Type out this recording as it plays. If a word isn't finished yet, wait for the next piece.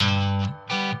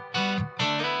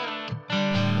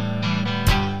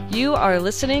You are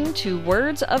listening to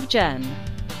Words of Jen,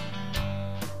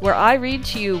 where I read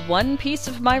to you one piece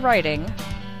of my writing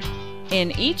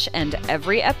in each and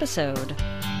every episode.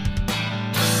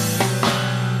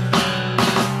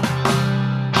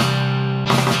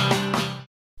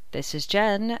 This is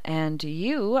Jen, and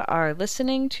you are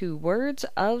listening to Words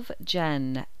of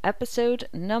Jen, episode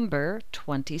number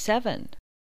 27.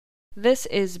 This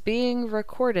is being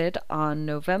recorded on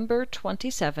November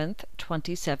 27th,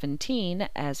 2017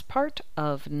 as part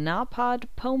of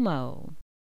NaPodPoMo.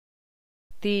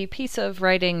 The piece of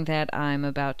writing that I'm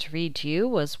about to read to you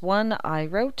was one I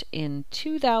wrote in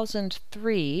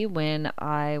 2003 when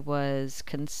I was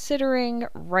considering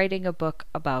writing a book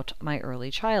about my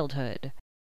early childhood.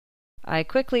 I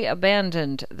quickly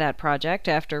abandoned that project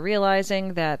after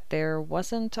realizing that there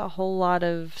wasn't a whole lot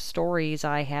of stories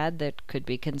I had that could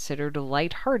be considered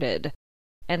light-hearted,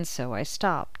 and so I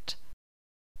stopped.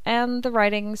 And the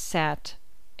writing sat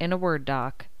in a Word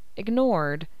doc,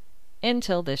 ignored,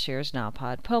 until this year's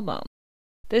NaPodPoMo.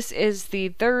 This is the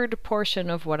third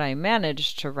portion of what I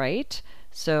managed to write,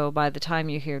 so by the time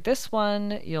you hear this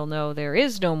one, you'll know there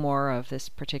is no more of this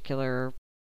particular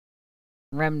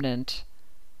remnant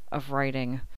of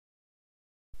writing.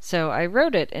 So I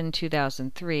wrote it in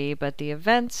 2003, but the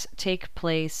events take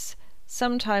place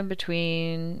sometime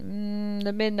between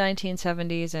the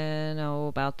mid-1970s and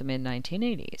about the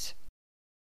mid-1980s.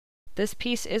 This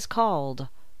piece is called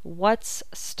What's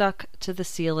Stuck to the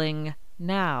Ceiling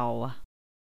Now?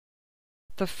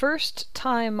 The first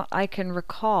time I can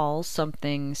recall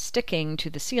something sticking to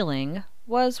the ceiling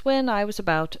was when I was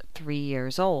about 3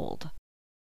 years old.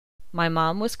 My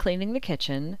mom was cleaning the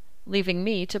kitchen, leaving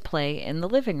me to play in the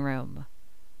living room.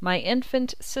 My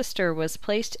infant sister was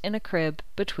placed in a crib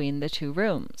between the two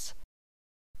rooms.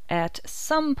 At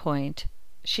some point,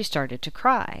 she started to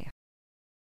cry.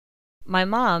 My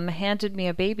mom handed me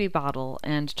a baby bottle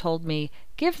and told me,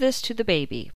 "Give this to the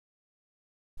baby."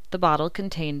 The bottle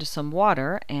contained some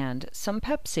water and some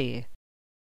Pepsi.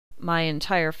 My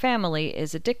entire family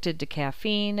is addicted to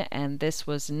caffeine, and this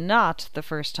was not the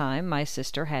first time my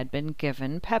sister had been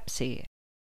given Pepsi.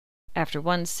 After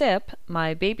one sip,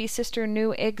 my baby sister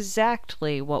knew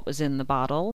exactly what was in the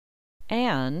bottle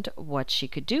and what she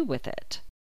could do with it.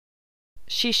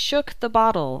 She shook the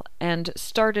bottle and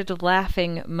started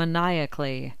laughing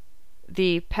maniacally.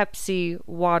 The Pepsi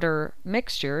water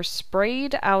mixture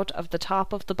sprayed out of the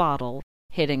top of the bottle,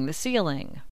 hitting the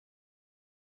ceiling.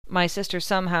 My sister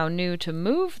somehow knew to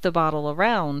move the bottle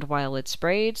around while it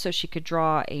sprayed so she could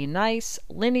draw a nice,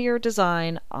 linear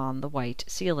design on the white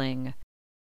ceiling.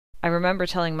 I remember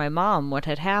telling my mom what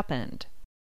had happened.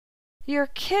 "You're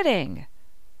kidding!"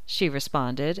 she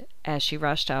responded as she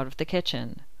rushed out of the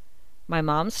kitchen. My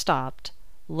mom stopped,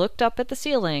 looked up at the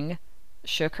ceiling,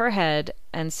 shook her head,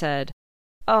 and said,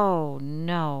 "Oh,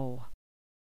 no."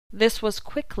 This was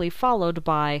quickly followed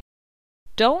by,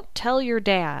 "Don't tell your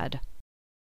dad."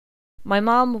 My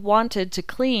mom wanted to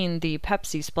clean the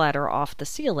Pepsi splatter off the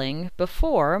ceiling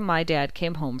before my dad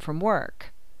came home from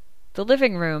work. The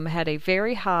living room had a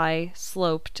very high,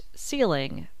 sloped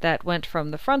ceiling that went from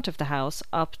the front of the house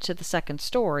up to the second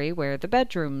story where the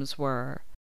bedrooms were.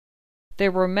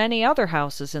 There were many other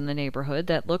houses in the neighborhood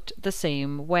that looked the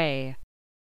same way.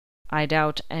 I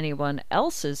doubt anyone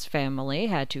else's family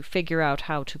had to figure out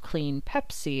how to clean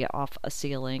Pepsi off a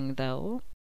ceiling, though.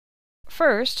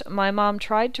 First, my mom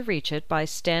tried to reach it by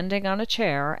standing on a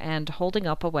chair and holding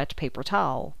up a wet paper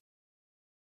towel.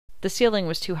 The ceiling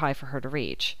was too high for her to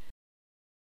reach.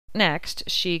 Next,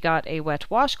 she got a wet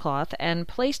washcloth and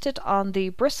placed it on the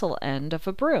bristle end of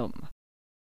a broom.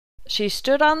 She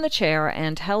stood on the chair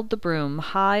and held the broom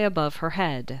high above her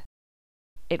head.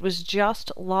 It was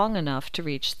just long enough to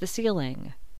reach the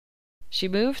ceiling. She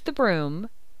moved the broom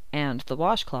and the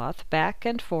washcloth back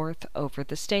and forth over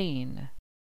the stain.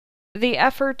 The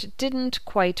effort didn't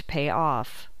quite pay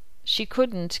off. She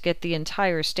couldn't get the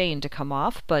entire stain to come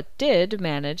off, but did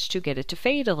manage to get it to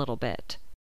fade a little bit.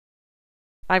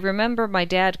 I remember my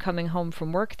dad coming home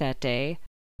from work that day,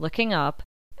 looking up,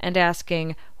 and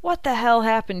asking, "What the hell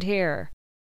happened here?"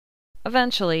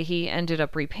 Eventually, he ended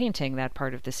up repainting that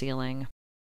part of the ceiling.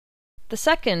 The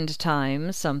second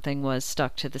time something was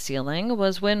stuck to the ceiling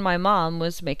was when my mom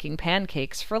was making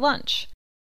pancakes for lunch.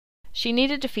 She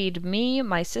needed to feed me,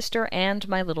 my sister, and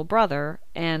my little brother,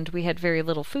 and we had very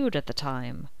little food at the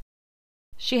time.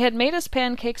 She had made us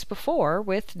pancakes before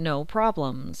with no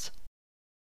problems.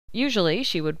 Usually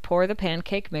she would pour the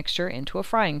pancake mixture into a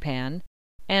frying pan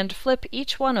and flip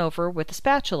each one over with a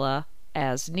spatula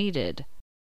as needed.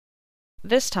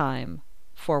 This time,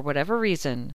 for whatever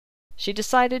reason, she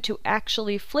decided to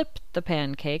actually flip the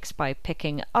pancakes by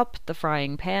picking up the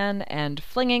frying pan and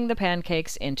flinging the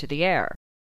pancakes into the air.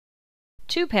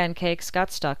 2 pancakes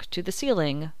got stuck to the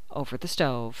ceiling over the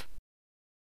stove.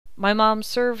 My mom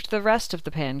served the rest of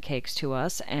the pancakes to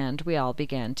us, and we all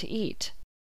began to eat.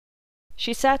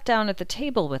 She sat down at the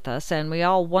table with us, and we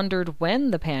all wondered when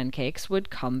the pancakes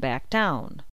would come back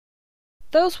down.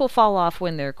 "Those will fall off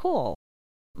when they're cool,"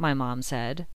 my mom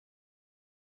said.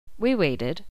 We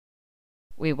waited.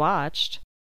 We watched.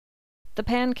 The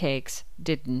pancakes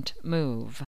didn't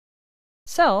move.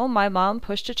 So my mom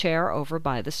pushed a chair over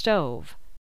by the stove.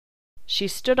 She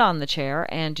stood on the chair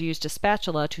and used a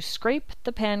spatula to scrape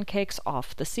the pancakes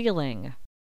off the ceiling.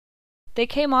 They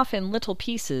came off in little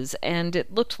pieces, and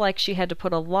it looked like she had to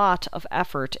put a lot of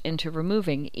effort into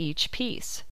removing each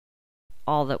piece.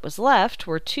 All that was left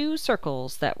were 2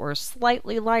 circles that were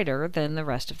slightly lighter than the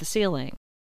rest of the ceiling.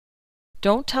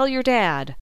 "Don't tell your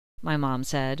dad," my mom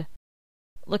said.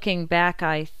 Looking back,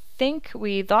 I think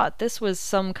we thought this was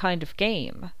some kind of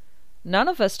game. None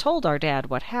of us told our dad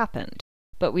what happened,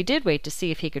 but we did wait to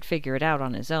see if he could figure it out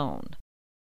on his own.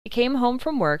 He came home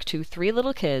from work to 3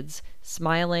 little kids,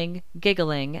 smiling,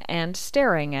 giggling, and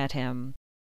staring at him.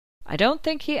 I don't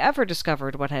think he ever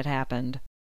discovered what had happened.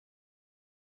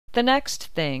 The next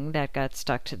thing that got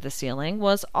stuck to the ceiling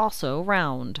was also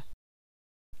round.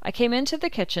 I came into the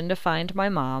kitchen to find my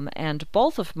mom and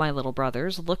both of my little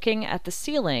brothers looking at the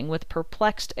ceiling with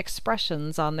perplexed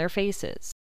expressions on their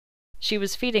faces. She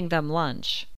was feeding them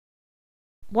lunch.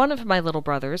 One of my little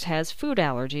brothers has food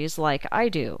allergies like I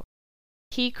do.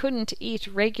 He couldn't eat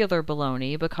regular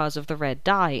bologna because of the red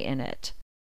dye in it.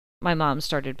 My mom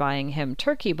started buying him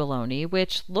turkey bologna,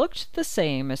 which looked the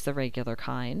same as the regular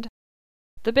kind.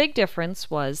 The big difference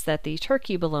was that the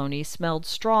turkey bologna smelled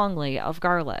strongly of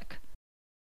garlic.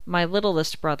 My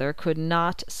littlest brother could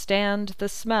not stand the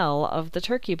smell of the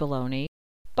turkey bologna,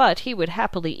 but he would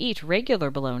happily eat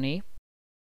regular bologna.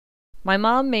 My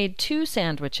mom made 2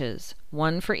 sandwiches,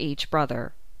 1 for each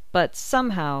brother, but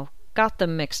somehow got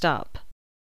them mixed up.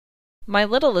 My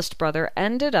littlest brother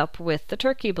ended up with the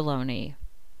turkey bologna.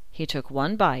 He took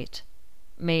 1 bite,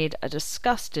 made a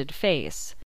disgusted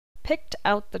face, picked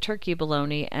out the turkey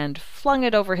bologna, and flung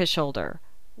it over his shoulder.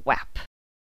 Whap!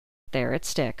 There it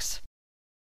sticks.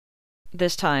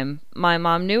 This time, my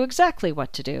mom knew exactly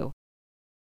what to do.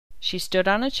 She stood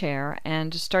on a chair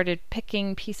and started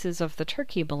picking pieces of the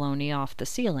turkey bologna off the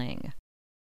ceiling.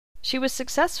 She was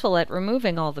successful at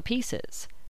removing all the pieces.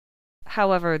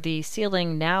 However, the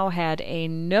ceiling now had a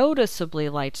noticeably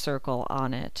light circle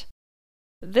on it.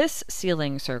 This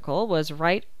ceiling circle was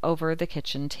right over the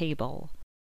kitchen table.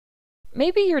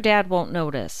 "Maybe your dad won't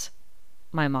notice,"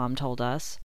 my mom told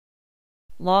us.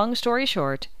 Long story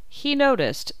short, he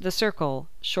noticed the circle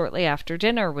shortly after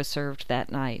dinner was served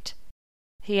that night.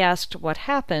 He asked what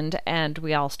happened, and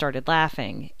we all started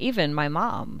laughing, even my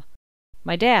mom.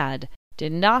 My dad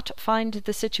did not find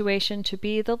the situation to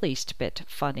be the least bit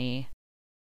funny.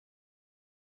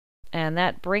 And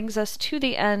that brings us to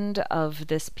the end of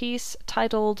this piece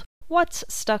titled, "What's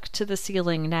Stuck to the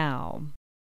Ceiling Now?"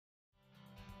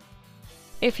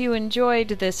 If you enjoyed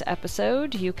this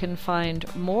episode, you can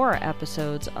find more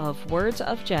episodes of Words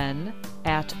of Jen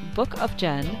at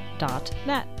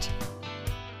bookofjen.net.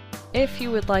 If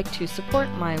you would like to support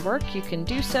my work, you can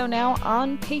do so now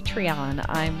on Patreon.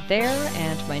 I'm there,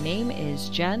 and my name is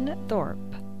Jen Thorpe.